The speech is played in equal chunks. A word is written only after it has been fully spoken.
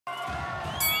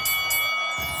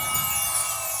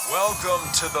Welcome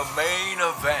to the main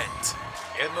event.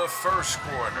 In the first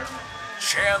corner,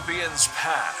 Champion's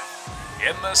Path.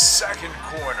 In the second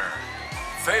corner,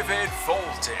 Vivid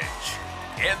Voltage.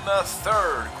 In the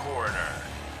third corner,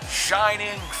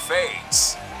 Shining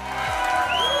Fates.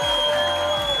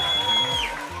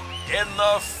 In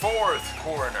the fourth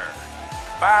corner,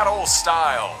 Battle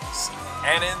Styles.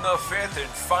 And in the fifth and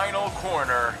final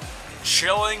corner,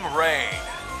 Chilling Reign.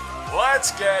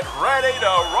 Let's get ready to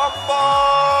rumble!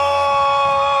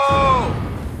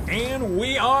 And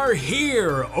we are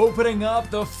here, opening up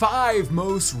the 5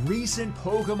 most recent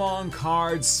Pokemon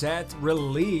card set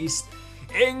released,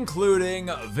 including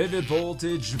Vivid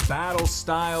Voltage, Battle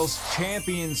Styles,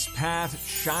 Champion's Path,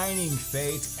 Shining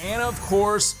Fate, and of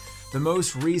course, the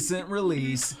most recent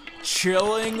release,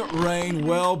 Chilling Reign,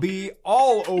 will be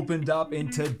all opened up in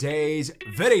today's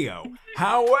video.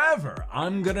 However,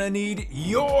 I'm gonna need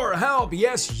your help.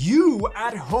 Yes, you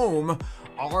at home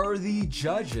are the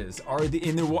judges, and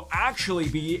there will actually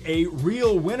be a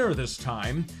real winner this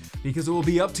time because it will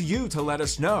be up to you to let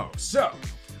us know. So,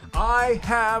 I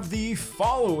have the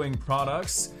following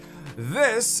products.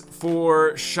 This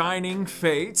for Shining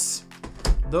Fates,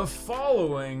 the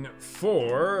following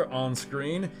for, on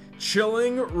screen,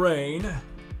 Chilling Reign,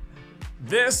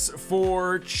 this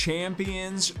for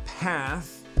Champion's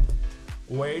Path,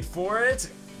 wait for it,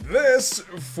 this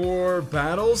for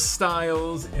Battle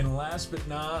Styles, and last but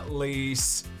not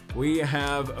least, we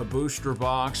have a booster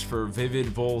box for Vivid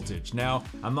Voltage. Now,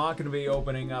 I'm not going to be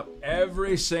opening up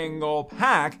every single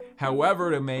pack,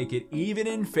 however, to make it even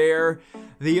and fair,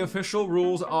 the official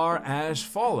rules are as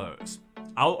follows.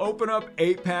 I'll open up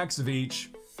 8 packs of each.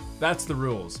 That's the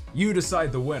rules. You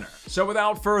decide the winner. So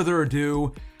without further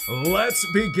ado, let's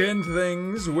begin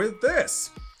things with this.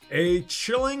 A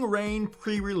Chilling Reign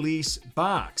pre-release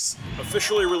box.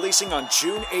 Officially releasing on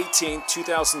June 18,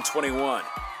 2021.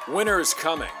 Winter is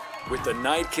coming with the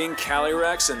Night King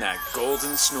Calyrex and that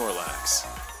golden Snorlax.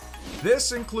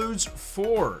 This includes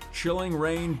 4 Chilling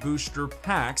Reign booster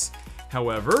packs.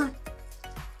 However,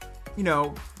 you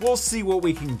know, we'll see what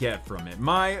we can get from it.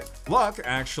 My luck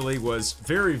actually was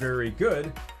very, very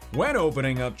good when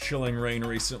opening up Chilling Reign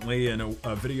recently in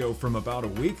a video from about a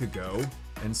week ago.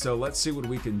 And so let's see what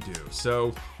we can do.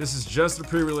 So this is just a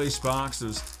pre-release box.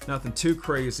 There's nothing too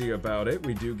crazy about it.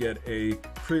 We do get a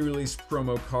pre-release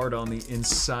promo card on the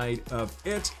inside of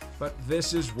it, but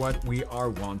this is what we are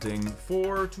wanting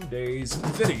for today's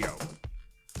video.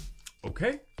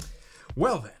 Okay,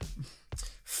 well then.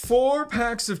 4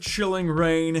 packs of Chilling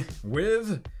Reign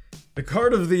with the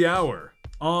card of the hour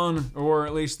on, or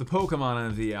at least the Pokemon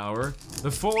of the hour,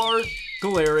 the 4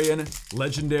 Galarian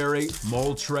Legendary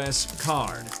Moltres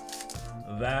card.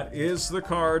 That is the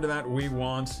card that we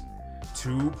want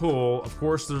to pull. Of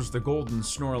course, there's the Golden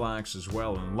Snorlax as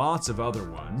well, and lots of other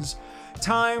ones.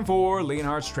 Time for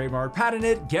Leonhart's trademark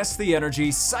patented Guess the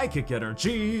Energy, Psychic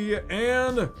Energy,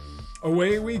 and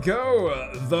away we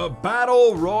go. The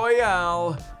Battle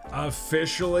Royale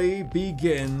officially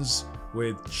begins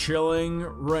with Chilling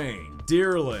Reign,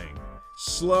 Deerling,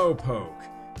 Slowpoke,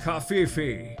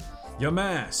 Kafifi,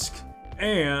 Yamask,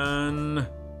 and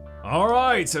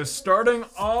alright, so starting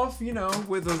off, you know,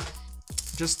 with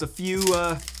just a few,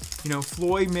 you know,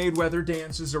 Floyd Mayweather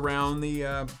dances around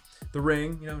the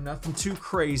ring, you know, nothing too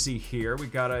crazy here. We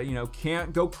gotta, you know,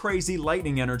 can't go crazy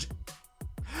lightning energy.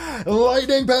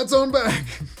 Lightning pats on back.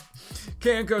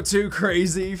 Can't go too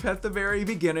crazy at the very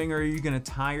beginning or you're gonna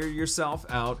tire yourself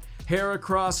out.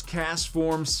 Heracross,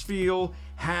 Castform, Spheal,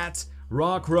 Hat,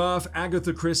 Rockruff,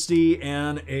 Agatha Christie,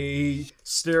 and a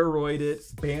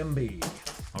steroided Bambi.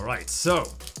 Alright, so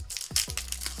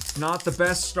not the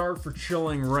best start for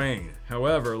Chilling Reign.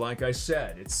 However, like I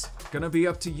said, it's gonna be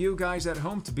up to you guys at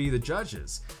home to be the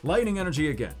judges. Lightning energy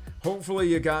again. Hopefully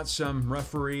you got some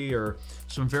referee or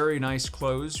some very nice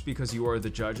clothes because you are the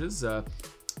judges. A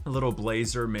little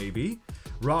blazer maybe.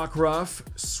 Rockruff,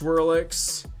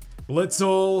 Swirlix,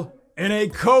 Blitzel, and a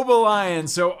Cobalion.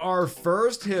 So our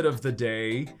first hit of the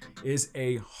day is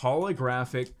a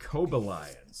holographic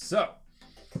Cobalion. So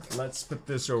let's put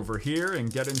this over here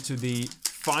and get into the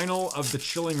final of the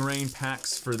Chilling Reign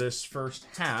packs for this first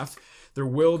half. There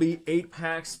will be 8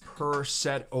 packs per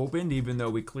set opened, even though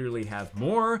we clearly have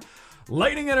more.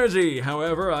 Lightning energy,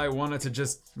 however, I wanted to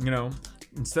just, you know,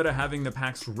 instead of having the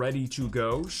packs ready to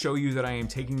go, show you that I am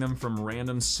taking them from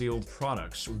random sealed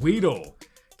products. Weedle,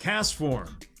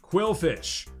 Castform,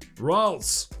 Quillfish,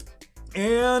 Ralts,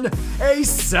 and a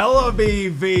Celebi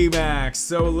VMAX.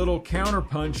 So a little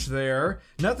counterpunch there.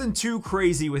 Nothing too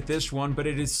crazy with this one, but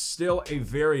it is still a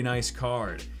very nice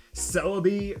card.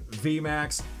 Celebi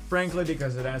VMAX, frankly,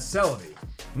 because it has Celebi.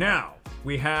 Now,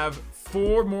 we have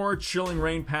 4 more Chilling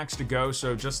Rain packs to go,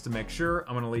 so just to make sure,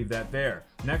 I'm gonna leave that there.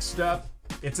 Next up,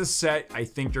 it's a set I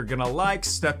think you're gonna like.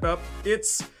 Step up,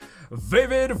 it's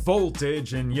Vivid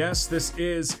Voltage, and yes, this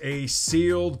is a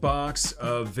sealed box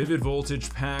of Vivid Voltage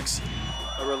packs.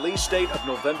 A release date of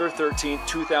November 13th,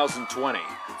 2020,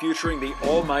 featuring the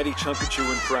almighty Chunkachu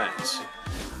and friends.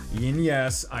 And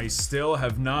yes, I still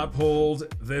have not pulled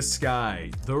this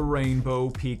guy, the Rainbow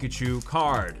Pikachu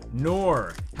card,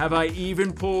 nor have I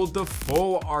even pulled the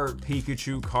full art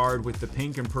Pikachu card with the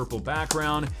pink and purple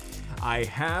background. I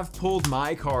have pulled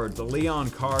my card, the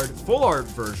Leon card, full art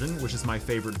version, which is my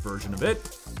favorite version of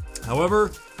it.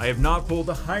 However, I have not pulled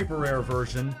the hyper rare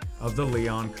version of the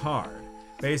Leon card.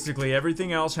 Basically,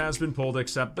 everything else has been pulled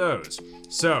except those.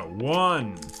 So,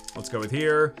 1, let's go with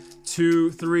here,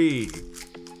 2, 3,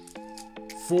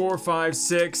 4, 5,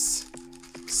 6,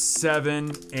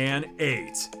 7, and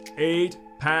 8. 8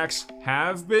 packs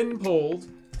have been pulled.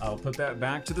 I'll put that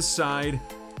back to the side.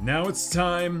 Now it's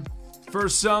time for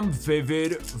some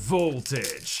Vivid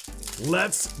Voltage.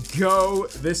 Let's go.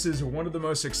 This is one of the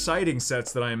most exciting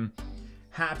sets that I'm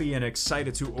happy and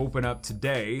excited to open up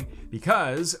today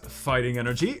because Fighting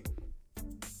Energy,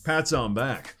 pats on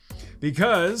back.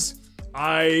 Because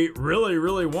I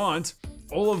really want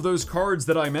all of those cards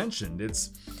that I mentioned.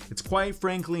 It's quite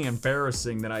frankly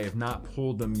embarrassing that I have not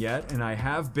pulled them yet, and I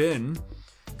have been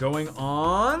going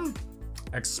on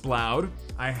Exploud.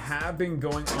 I have been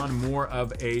going on more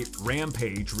of a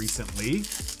rampage recently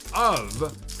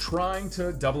of trying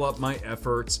to double up my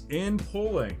efforts in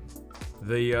pulling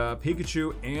the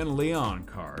Pikachu and Leon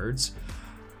cards.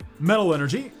 Metal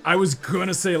Energy. I was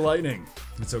gonna say Lightning.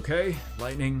 It's okay.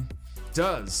 Lightning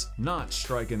does not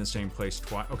strike in the same place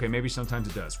twice. Okay, maybe sometimes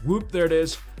it does. Whoop, there it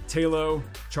is. Talo,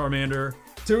 Charmander,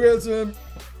 2 hits in,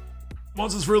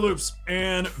 Monsters for Loops,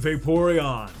 and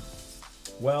Vaporeon.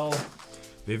 Well,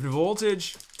 Vivid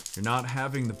Voltage, you're not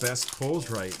having the best pulls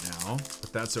right now,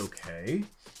 but that's okay.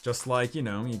 Just like, you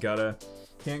know,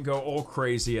 can't go all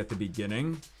crazy at the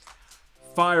beginning.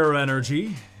 Fire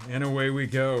Energy, and away we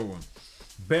go.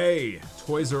 Bay,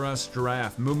 Toys R Us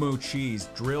Giraffe, Moo Cheese,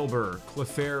 Drillbur,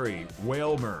 Clefairy,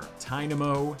 Wailmer,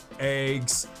 Tynamo,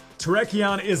 Eggs.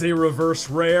 Terrakion is a reverse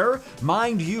rare.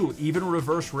 Mind you, even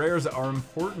reverse rares are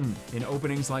important in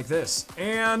openings like this.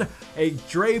 And a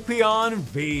Drapion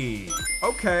V.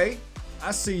 Okay,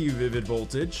 I see you, Vivid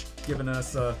Voltage, giving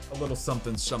us a little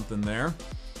something there.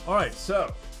 All right,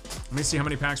 so let me see how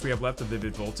many packs we have left of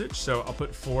Vivid Voltage. So I'll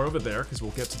put 4 over there because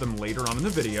we'll get to them later on in the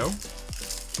video.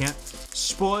 Can't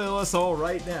spoil us all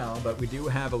right now, but we do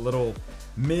have a little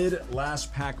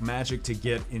mid-last pack magic to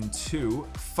get into.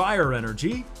 Fire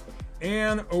Energy,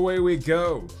 and away we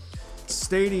go.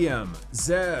 Stadium,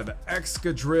 Zeb,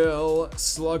 Excadrill,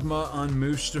 Slugma on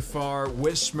Mustafar,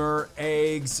 Whismur,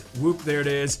 Eggs, whoop, there it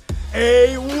is.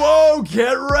 Whoa,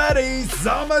 get ready,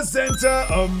 Zamazenta,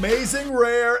 amazing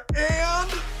rare,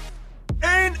 and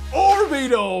an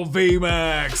Orbital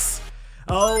VMAX.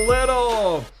 A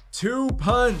little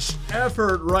 2-punch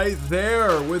effort right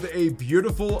there with a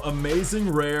beautiful, amazing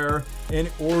rare in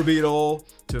Orbital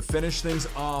to finish things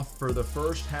off for the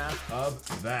first half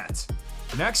of that.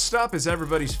 Next up is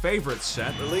everybody's favorite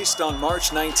set. Released on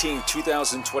March 19,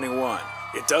 2021.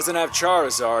 It doesn't have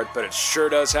Charizard, but it sure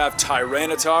does have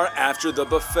Tyranitar after the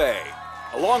buffet,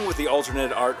 along with the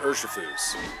alternate art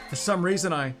Urshifu's. For some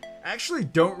reason, I actually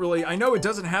don't really, I know it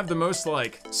doesn't have the most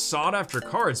like sought after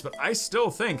cards, but I still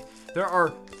think there are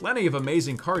plenty of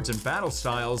amazing cards in battle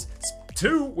styles.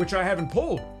 2 which I haven't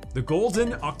pulled. The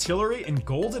Golden Octillery and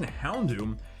Golden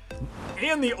Houndoom,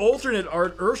 and the alternate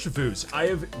art Urshifu's I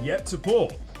have yet to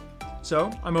pull.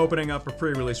 So I'm opening up a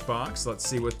pre-release box. Let's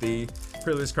see what the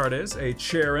pre-release card is. A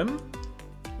Cherim.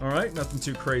 All right, nothing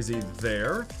too crazy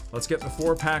there. Let's get the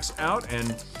 4 packs out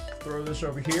and throw this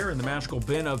over here in the magical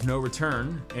bin of no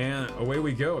return, and away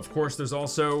we go. Of course, there's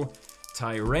also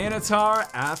Tyranitar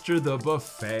after the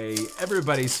buffet,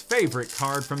 everybody's favorite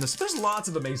card from this. There's lots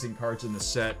of amazing cards in this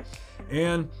set,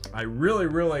 and I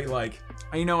really like,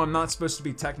 I know I'm not supposed to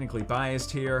be technically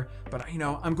biased here, but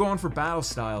I'm going for battle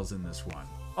styles in this one.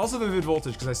 Also the Vivid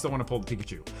Voltage, because I still want to pull the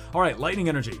Pikachu. All right, Lightning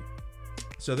Energy.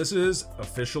 So this is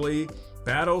officially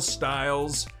battle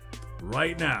styles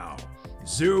right now.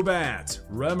 Zubat,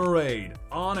 Remoraid,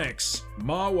 Onix,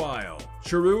 Mawile,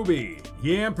 Cherubi,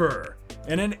 Yamper,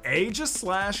 and an Aegis /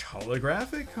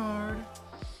 holographic card.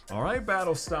 All right,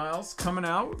 battle styles coming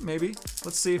out. Maybe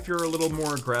let's see if you're a little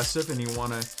more aggressive and you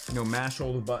want to, mash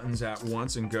all the buttons at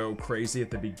once and go crazy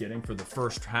at the beginning for the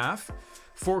first half.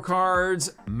 4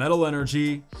 cards, Metal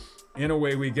Energy, and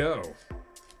away we go.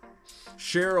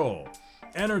 Cheryl,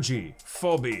 Energy,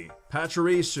 Phoebe,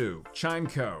 Pachirisu,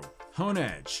 Chimeco,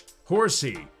 Honedge,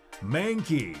 Horsey,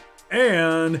 Mankey,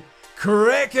 and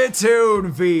Kricketune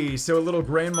V. So a little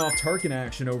Grand Moff Tarkin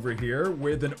action over here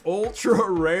with an ultra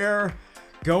rare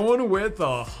going with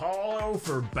a holo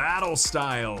for battle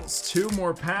styles. 2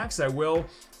 more packs. I will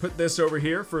put this over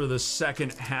here for the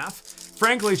second half.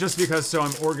 Frankly, just because so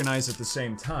I'm organized at the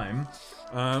same time.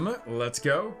 Let's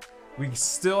go. We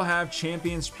still have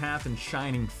Champion's Path and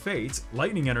Shining Fate,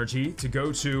 Lightning Energy to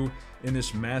go to in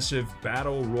this massive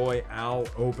Battle Royale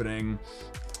opening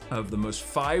of the most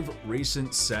 5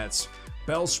 recent sets.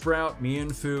 Bellsprout,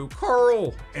 Mienfoo,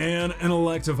 Carl, and an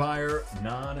Electivire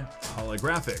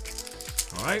non-holographic.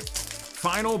 All right,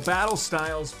 final Battle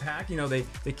Styles pack. You know, they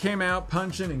came out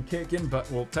punching and kicking, but,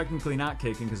 well, technically not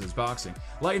kicking because it's boxing.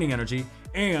 Lightning Energy,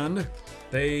 and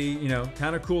they, you know,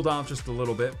 kind of cooled off just a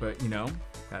little bit, but, you know,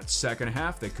 that second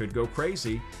half, they could go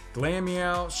crazy.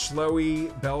 Glameow,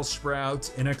 Slowy,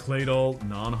 Bellsprout, and a Claydol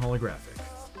non-holographic.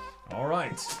 All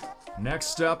right,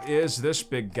 next up is this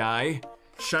big guy.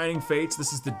 Shining Fates.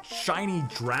 This is the shiny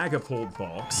Dragapult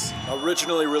box.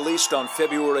 Originally released on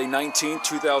February 19,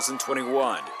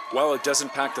 2021. While it doesn't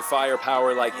pack the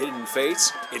firepower like Hidden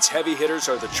Fates, its heavy hitters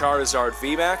are the Charizard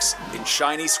VMAX and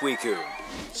Shiny Suicune.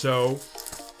 So,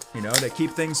 you know, to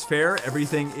keep things fair,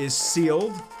 everything is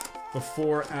sealed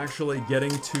before actually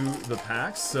getting to the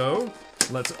packs. So,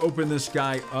 let's open this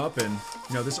guy up, and,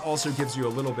 you know, this also gives you a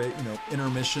little bit, you know,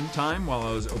 intermission time while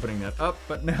I was opening that up,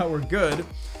 but now we're good.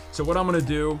 So what I'm gonna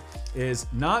do is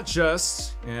not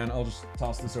just, and I'll just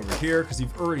toss this over here because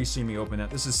you've already seen me open that.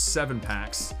 This is 7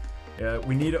 packs.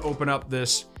 We need to open up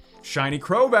this Shiny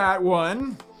Crobat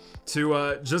one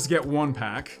to just get 1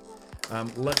 pack.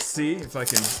 Let's see if I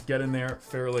can get in there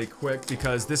fairly quick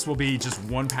because this will be just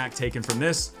 1 pack taken from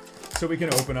this. So we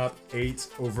can open up 8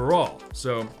 overall.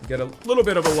 So get a little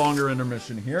bit of a longer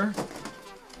intermission here.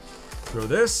 Throw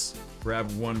this, grab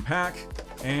 1 pack,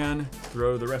 and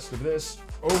throw the rest of this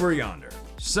over yonder.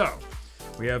 So,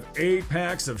 we have 8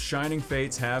 packs of Shining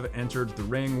Fates have entered the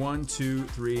ring. 1, 2,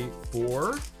 3,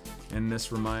 4. And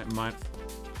this my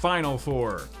final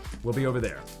 4 will be over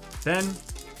there. Then,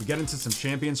 we get into some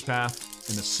Champion's Path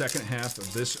in the second half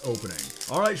of this opening.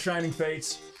 Alright, Shining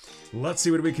Fates. Let's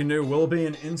see what we can do. Will it be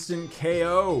an instant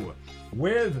KO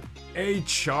with a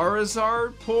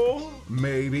Charizard pull?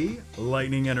 Maybe.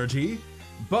 Lightning Energy.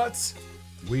 But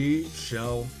we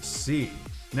shall see.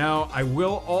 Now, I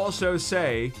will also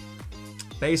say,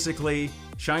 basically,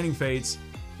 Shining Fates,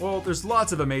 well, there's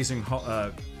lots of amazing,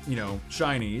 you know,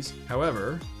 shinies.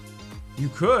 However, you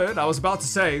could, I was about to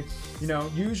say, you know,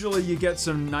 usually you get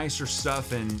some nicer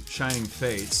stuff in Shining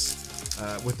Fates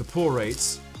with the pull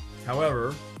rates.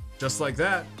 However, just like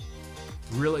that,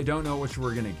 really don't know what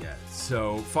we're gonna get.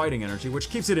 So, Fighting Energy, which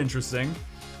keeps it interesting,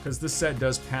 because this set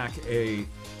does pack a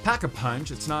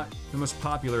punch. It's not the most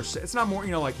popular. It's not more,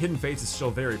 you know, like Hidden Fates is still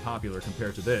very popular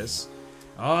compared to this.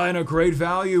 And a great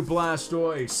value,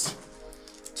 Blastoise.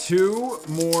 2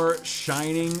 more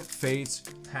Shining Fates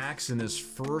packs in this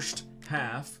first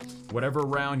half, whatever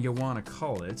round you want to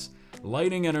call it.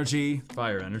 Lightning Energy,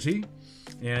 Fire Energy,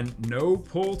 and no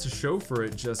pull to show for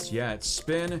it just yet.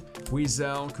 Spin,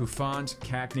 Weasel, Cufant,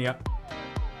 Cacnea,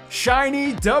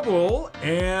 Shiny Double,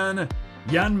 and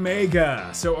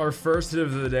Yanmega. So our first hit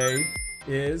of the day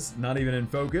is, not even in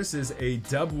focus, is a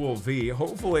Double V.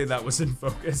 Hopefully that was in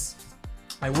focus.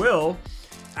 I will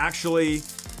actually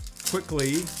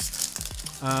quickly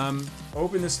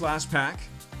open this last pack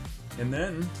and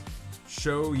then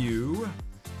show you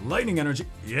Lightning Energy.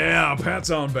 Yeah,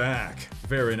 pats on back.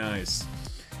 Very nice.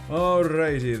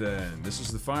 Alrighty then. This is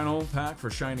the final pack for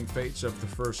Shining Fates of the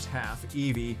first half.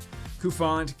 Eevee,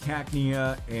 Cufant,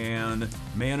 Cacnea, and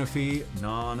Manaphy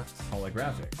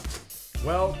non-holographic.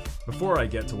 Well, before I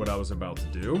get to what I was about to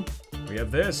do, we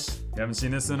have this. You haven't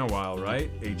seen this in a while,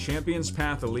 right? A Champion's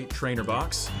Path Elite Trainer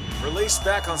Box. Released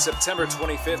back on September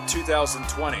 25th,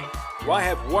 2020. Why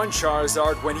have 1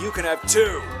 Charizard when you can have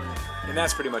 2? And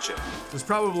that's pretty much it. There's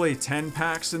probably 10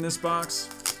 packs in this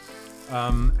box.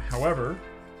 However,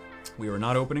 we are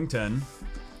not opening 10.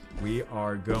 We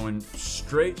are going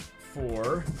straight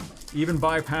for, even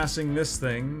bypassing this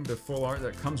thing, the full art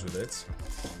that comes with it,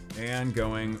 and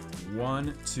going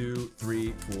 1, 2,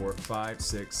 3, 4, 5,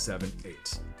 6, 7,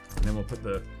 8. And then we'll put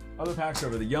the other packs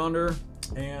over the yonder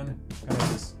and kind of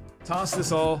just toss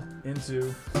this all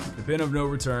into the bin of no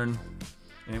return.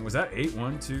 And was that 8?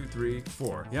 1, 2, 3,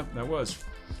 4. Yep, that was.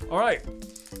 All right,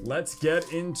 let's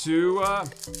get into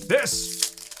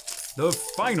this. The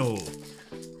final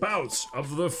bouts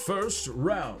of the first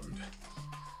round.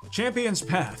 Champion's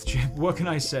Path. What can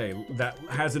I say that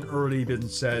hasn't already been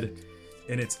said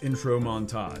in its intro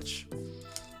montage?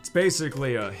 It's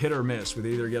basically a hit or miss with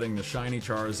either getting the shiny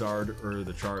Charizard or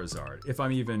the Charizard. If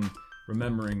I'm even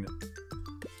remembering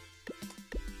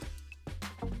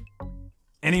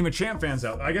any Machamp fans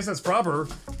out. I guess that's proper.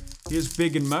 He is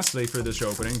big and muscly for this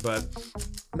opening, but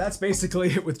that's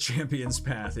basically it with Champion's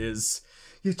Path is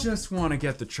you just want to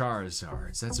get the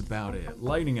Charizards. That's about it.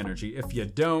 Lightning Energy. If you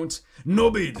don't,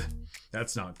 Nobid.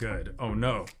 That's not good. Oh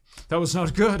no. That was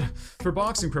not good for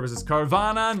boxing purposes.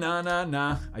 Carvana,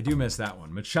 na. I do miss that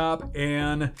one. Machop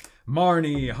and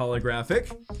Marnie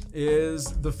holographic is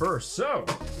the first. So,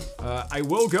 I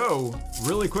will go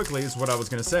really quickly is what I was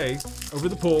going to say over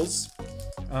the pulls.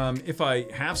 If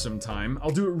I have some time,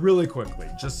 I'll do it really quickly,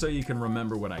 just so you can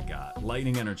remember what I got.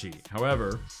 Lightning Energy.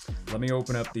 However, let me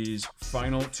open up these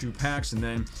final 2 packs, and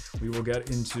then we will get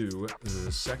into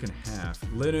the second half.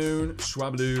 Linoon,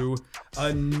 Schwablu,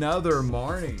 another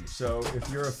Marnie. So if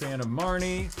you're a fan of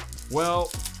Marnie, well,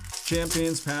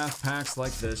 Champion's Path packs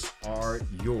like this are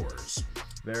yours.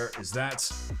 There is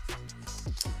that.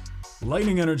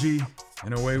 Lightning Energy,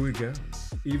 and away we go.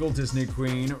 Evil Disney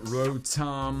Queen,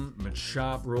 Rotom,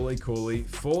 Machop, Roly-Coly,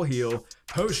 Full Heal,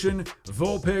 Potion,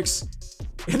 Vulpix,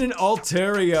 and an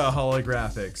Altaria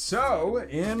holographic. So,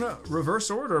 in reverse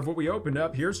order of what we opened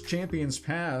up, here's Champion's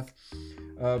Path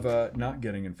of not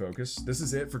getting in focus. This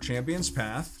is it for Champion's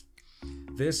Path.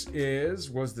 This is,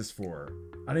 what's this for?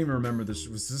 I don't even remember this.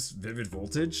 Was this Vivid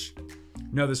Voltage?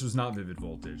 No, this was not Vivid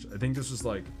Voltage. I think this was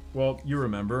like, well, you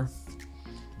remember.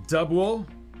 Dubwool.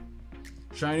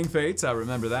 Shining Fates, I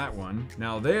remember that one.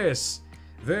 Now this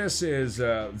is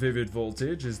Vivid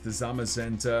Voltage, is the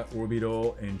Zamazenta,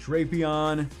 Orbital, and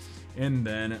Drapion. And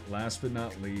then, last but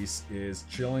not least, is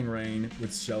Chilling Reign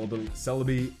with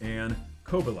Celebi and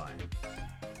Cobaline.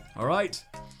 Alright,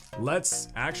 let's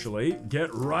actually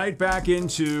get right back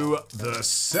into the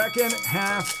second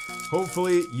half.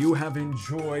 Hopefully you have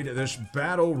enjoyed this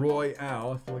Battle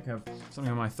Royale. I feel like I have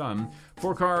something on my thumb.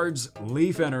 4 cards,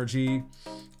 Leaf Energy.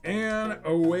 And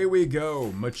away we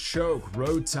go. Machoke,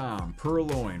 Rotom,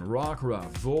 Purloin,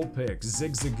 Rockruff, Vulpix,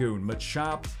 Zigzagoon,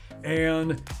 Machop,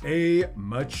 and a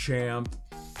Machamp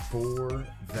for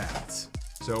that.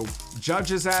 So,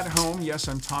 judges at home, yes,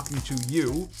 I'm talking to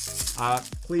you.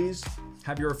 Please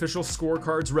have your official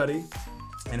scorecards ready.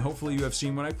 And hopefully you have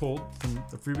seen what I pulled from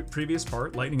the previous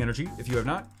part, Lightning Energy. If you have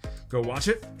not, go watch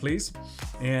it, please.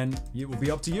 And it will be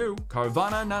up to you,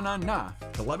 Carvana na,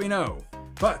 to let me know.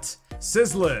 But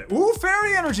Sizzlet, ooh,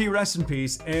 Fairy Energy, rest in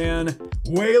peace, and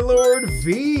Wailord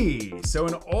V. So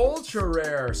an ultra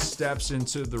rare steps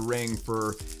into the ring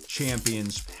for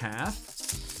Champion's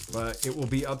Path, but it will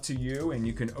be up to you, and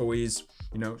you can always,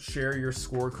 you know, share your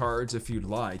scorecards if you'd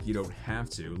like. You don't have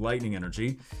to. Lightning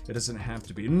Energy, it doesn't have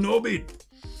to be Nobit.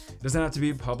 It doesn't have to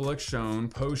be public shown.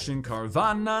 Potion,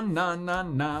 Carvana,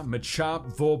 na,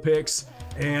 Machop, Vulpix,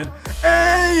 and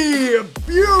a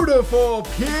beautiful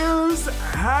Piers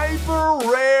Hyper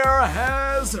Rare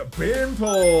has been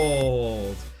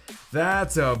pulled.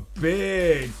 That's a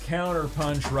big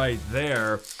counterpunch right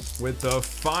there with the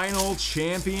final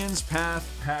Champion's Path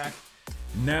pack.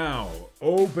 Now,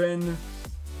 open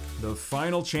the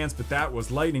final chance, but that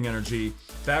was Lightning Energy.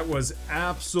 That was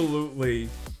absolutely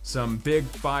some big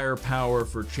firepower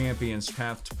for Champion's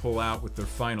Path to pull out with their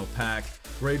final pack.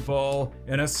 Great Ball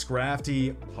and a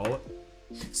Scrafty,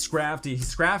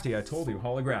 I told you,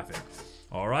 holographic.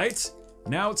 All right,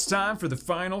 now it's time for the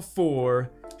final 4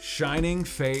 Shining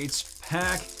Fates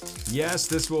pack. Yes,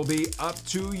 this will be up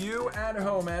to you at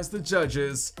home as the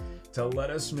judges to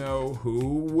let us know who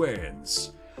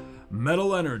wins.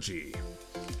 Metal Energy.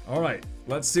 All right,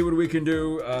 let's see what we can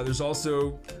do. There's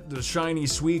also the shiny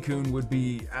Suicune would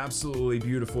be absolutely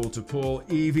beautiful to pull.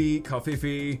 Eevee,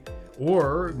 Kofifi,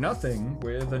 or nothing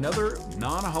with another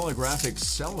non-holographic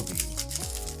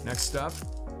Celebi. Next up,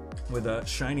 with a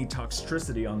shiny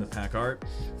Toxtricity on the pack art,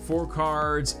 4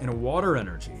 cards and a Water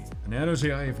Energy. An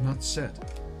energy I have not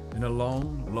set in a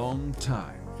long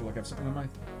time. I feel like I have something on my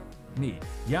knee.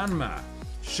 Yanma,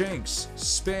 Shanks,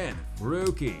 Spin,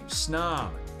 Rookie,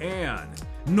 Snom, and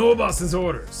Nobus's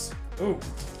Orders. Ooh.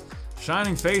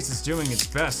 Shining Face is doing its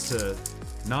best to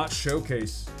not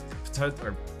showcase a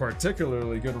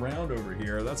particularly good round over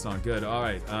here. That's not good. All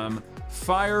right,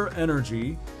 Fire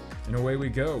Energy, and away we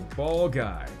go. Ball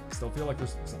Guy. Still feel like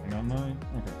there's something on mine.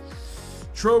 Okay.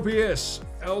 Tropius,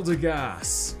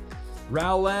 Eldegoss,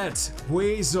 Rowlet,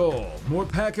 Weasel,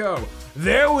 Morpeko.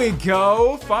 There we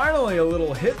go. Finally a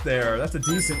little hit there. That's a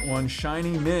decent one.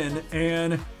 Shiny Min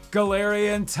and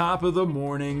Galarian, top of the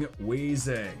morning,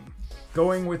 Weezing.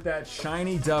 Going with that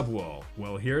shiny Dubwool.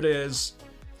 Well, here it is.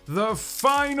 The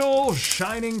final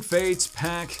Shining Fates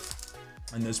pack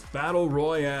in this Battle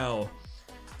Royale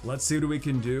Let's see what we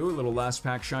can do. A little last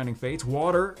pack Shining Fates.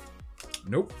 Water.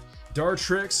 Nope.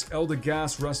 Dartrix,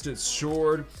 Eldegoss, Rusted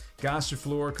Sword,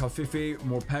 Gossifleur, Kalfifi,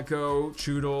 Morpeko,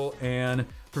 Choodle, and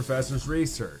Professor's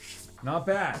Research. Not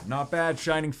bad. Not bad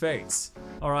Shining Fates.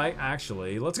 All right,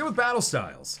 actually, let's go with Battle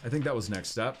Styles. I think that was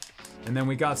next up. And then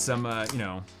we got some, you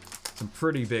know, some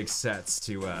pretty big sets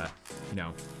to, you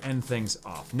know, end things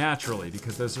off naturally,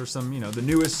 because those are some, you know, the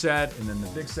newest set and then the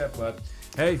big set. But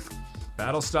hey,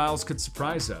 Battle Styles could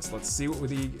surprise us. Let's see what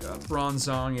the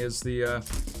Bronzong is, the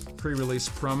pre-release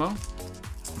promo.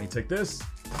 Let me take this.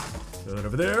 Throw that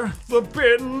over there. The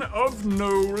bin of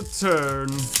no return.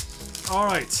 All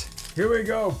right. Here we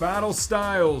go, Battle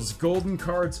Styles. Golden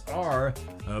cards are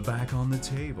back on the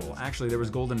table. Actually, there was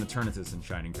Golden Eternatus and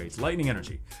Shining Fates. Lightning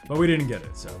Energy, but we didn't get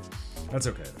it, so that's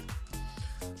okay then.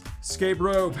 Escape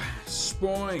Rope,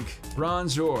 Spoink,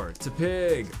 Bronzor,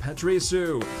 Tepig,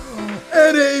 Patrisu,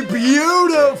 and a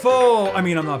beautiful, I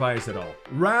mean, I'm not biased at all,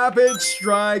 Rapid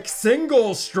Strike,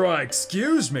 Single Strike,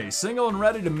 excuse me, Single and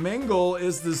Ready to Mingle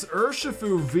is this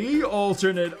Urshifu V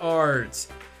alternate art.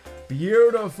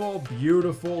 Beautiful,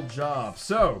 beautiful job.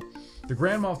 So, the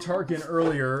Grand Moff Tarkin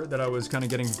earlier that I was kind of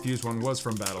getting confused on was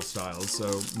from Battle Styles,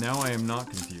 so now I am not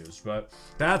confused, but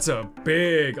that's a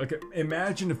big, like,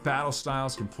 imagine if Battle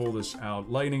Styles can pull this out.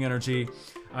 Lightning Energy,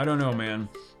 I don't know, man.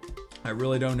 I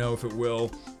really don't know if it will,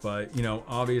 but, you know,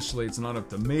 obviously it's not up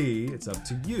to me, it's up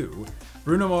to you.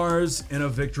 Bruno Mars in a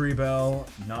Victory Bell,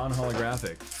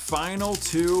 non-holographic. Final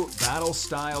 2 Battle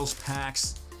Styles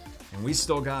packs. And we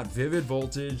still got Vivid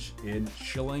Voltage in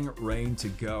Chilling Rain to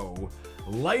go.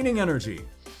 Lightning Energy.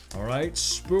 All right,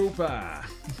 Spoopa.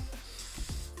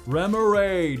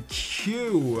 Remoraid,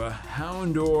 Q,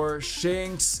 Houndor,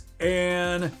 Shinx,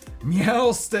 and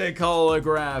Meowstic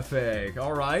holographic.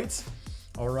 All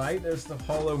right, there's the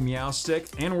holo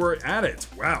Meowstic, and we're at it.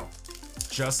 Wow,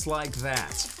 just like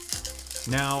that.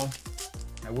 Now,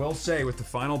 I will say with the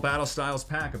final Battle Styles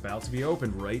pack about to be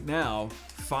opened right now,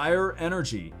 Fire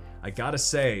Energy. I gotta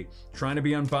say, trying to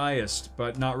be unbiased,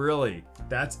 but not really.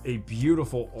 That's a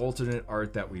beautiful alternate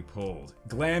art that we pulled.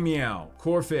 Glameow,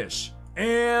 Corphish,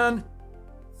 and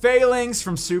Failings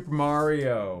from Super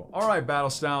Mario. All right, Battle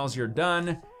Styles, you're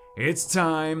done. It's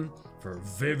time for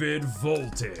Vivid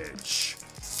Voltage.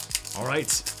 All right,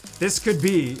 this could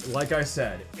be, like I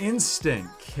said, instant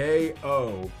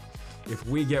KO. If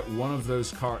we get one of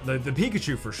those cards, the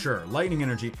Pikachu for sure, Lightning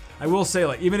Energy. I will say,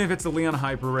 like, even if it's the Leon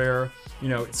Hyper Rare, you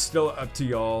know, it's still up to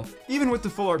y'all. Even with the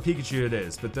full art Pikachu it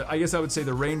is, but I guess I would say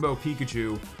the Rainbow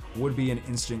Pikachu would be an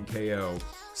instant KO.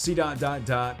 C dot dot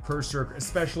dot per circle,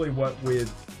 especially what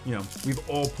with, you know, we've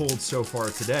all pulled so far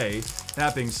today.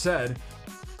 That being said,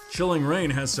 Chilling Rain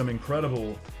has some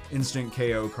incredible instant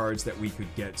KO cards that we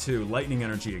could get too. Lightning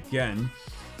Energy again.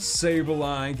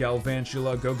 Sableye,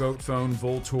 Galvantula, Go-Goat Phone,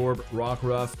 Voltorb,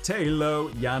 Rockruff,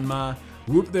 Tailo, Yanma.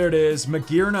 Whoop, there it is.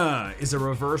 Magearna is a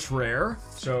reverse rare,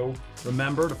 so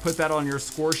remember to put that on your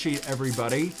score sheet,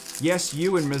 everybody. Yes,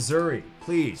 you in Missouri,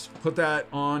 please put that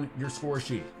on your score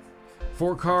sheet.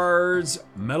 4 cards,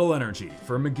 Metal Energy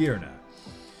for Magearna.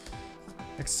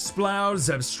 Exploud,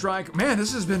 Zebstrike. Man,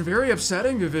 this has been very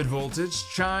upsetting, Vivid Voltage.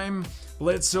 Chime,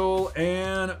 Blitzel,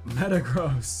 and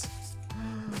Metagross.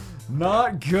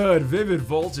 Not good. Vivid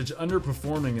Voltage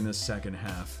underperforming in this second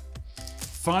half.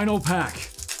 Final pack.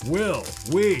 Will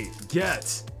we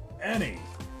get any?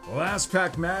 Last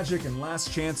pack magic and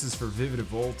last chances for Vivid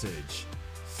Voltage.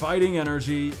 Fighting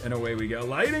Energy, and away we go.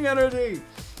 Lightning Energy!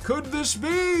 Could this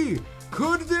be?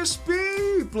 Could this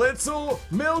be? Blitzel,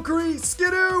 Milcery,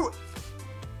 Skidoo!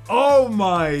 Oh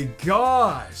my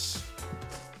gosh!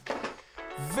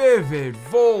 Vivid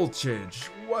Voltage,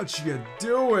 what you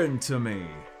doing to me?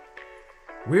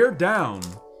 We're down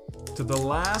to the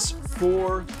last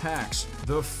 4 packs,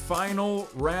 the final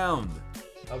round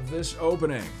of this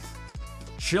opening.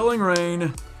 Chilling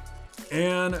Rain,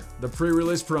 and the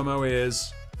pre-release promo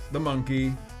is the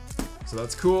monkey. So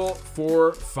that's cool.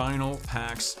 4 final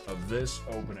packs of this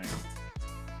opening.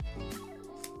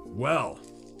 Well,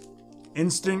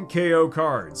 instant KO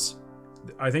cards.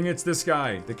 I think it's this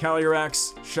guy, the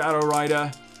Calyrex, Shadow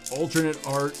Rider, alternate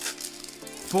art,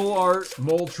 full art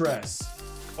Moltres.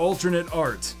 Alternate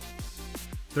art.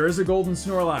 There is a Golden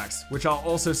Snorlax, which I'll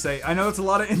also say, I know it's a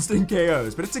lot of instant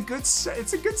KOs, but it's a good set.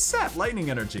 It's a good set. Lightning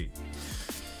Energy.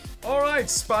 All right,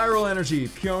 Spiral Energy,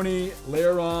 Peony,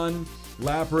 Lairon,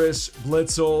 Lapras,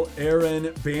 Blitzel,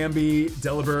 Aaron, Bambi,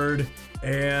 Delibird,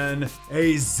 and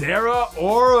a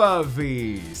Zeraora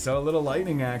V. So a little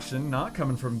lightning action, not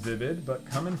coming from Vivid, but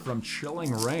coming from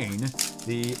Chilling Rain,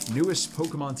 the newest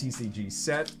Pokemon TCG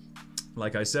set.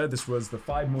 Like I said, this was the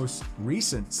 5 most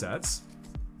recent sets.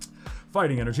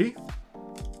 Fighting Energy,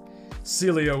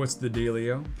 Celio, it's the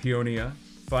Delio. Peonia,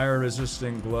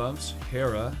 fire-resistant gloves.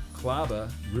 Hera,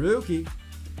 Klaba, Rookie.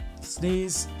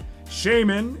 Sneeze.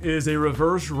 Shaman is a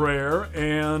reverse rare,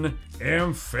 and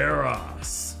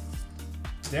Ampharos.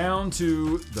 Down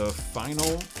to the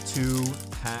final 2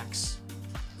 packs.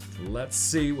 Let's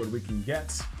see what we can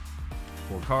get.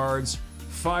 4 cards.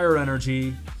 Fire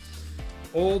Energy.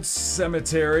 Old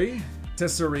Cemetery.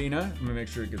 Tesserina. I'm gonna make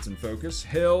sure it gets in focus.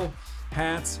 Hill,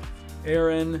 Hat,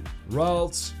 Aaron,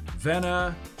 Ralt,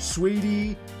 Venna,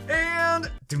 Sweetie, and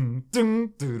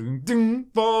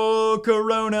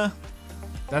Volcarona.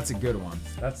 That's a good one.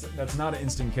 That's not an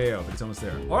instant KO, but it's almost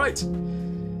there. All right,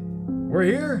 we're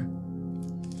here.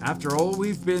 After all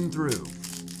we've been through,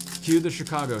 cue the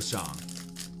Chicago song.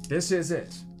 This is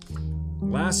it.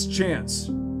 Last chance.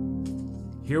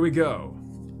 Here we go.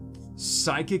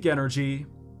 Psychic Energy.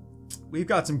 We've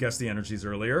got some Guess the Energies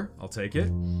earlier. I'll take it.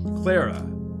 Clara,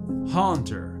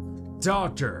 Haunter,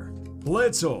 Doctor,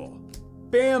 Blitzel,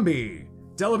 Bambi,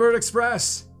 Delibird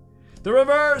Express, the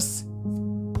reverse,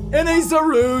 and a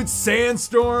Zarude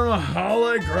Sandstorm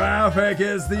holographic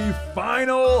is the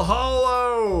final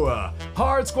holo.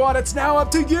 Hard Squad, it's now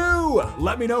up to you.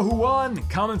 Let me know who won.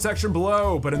 Comment section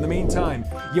below. But in the meantime,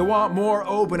 you want more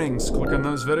openings? Click on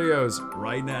those videos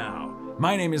right now.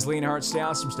 My name is Leonhart. Stay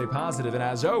awesome, stay positive, and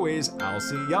as always, I'll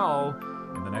see y'all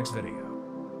in the next video.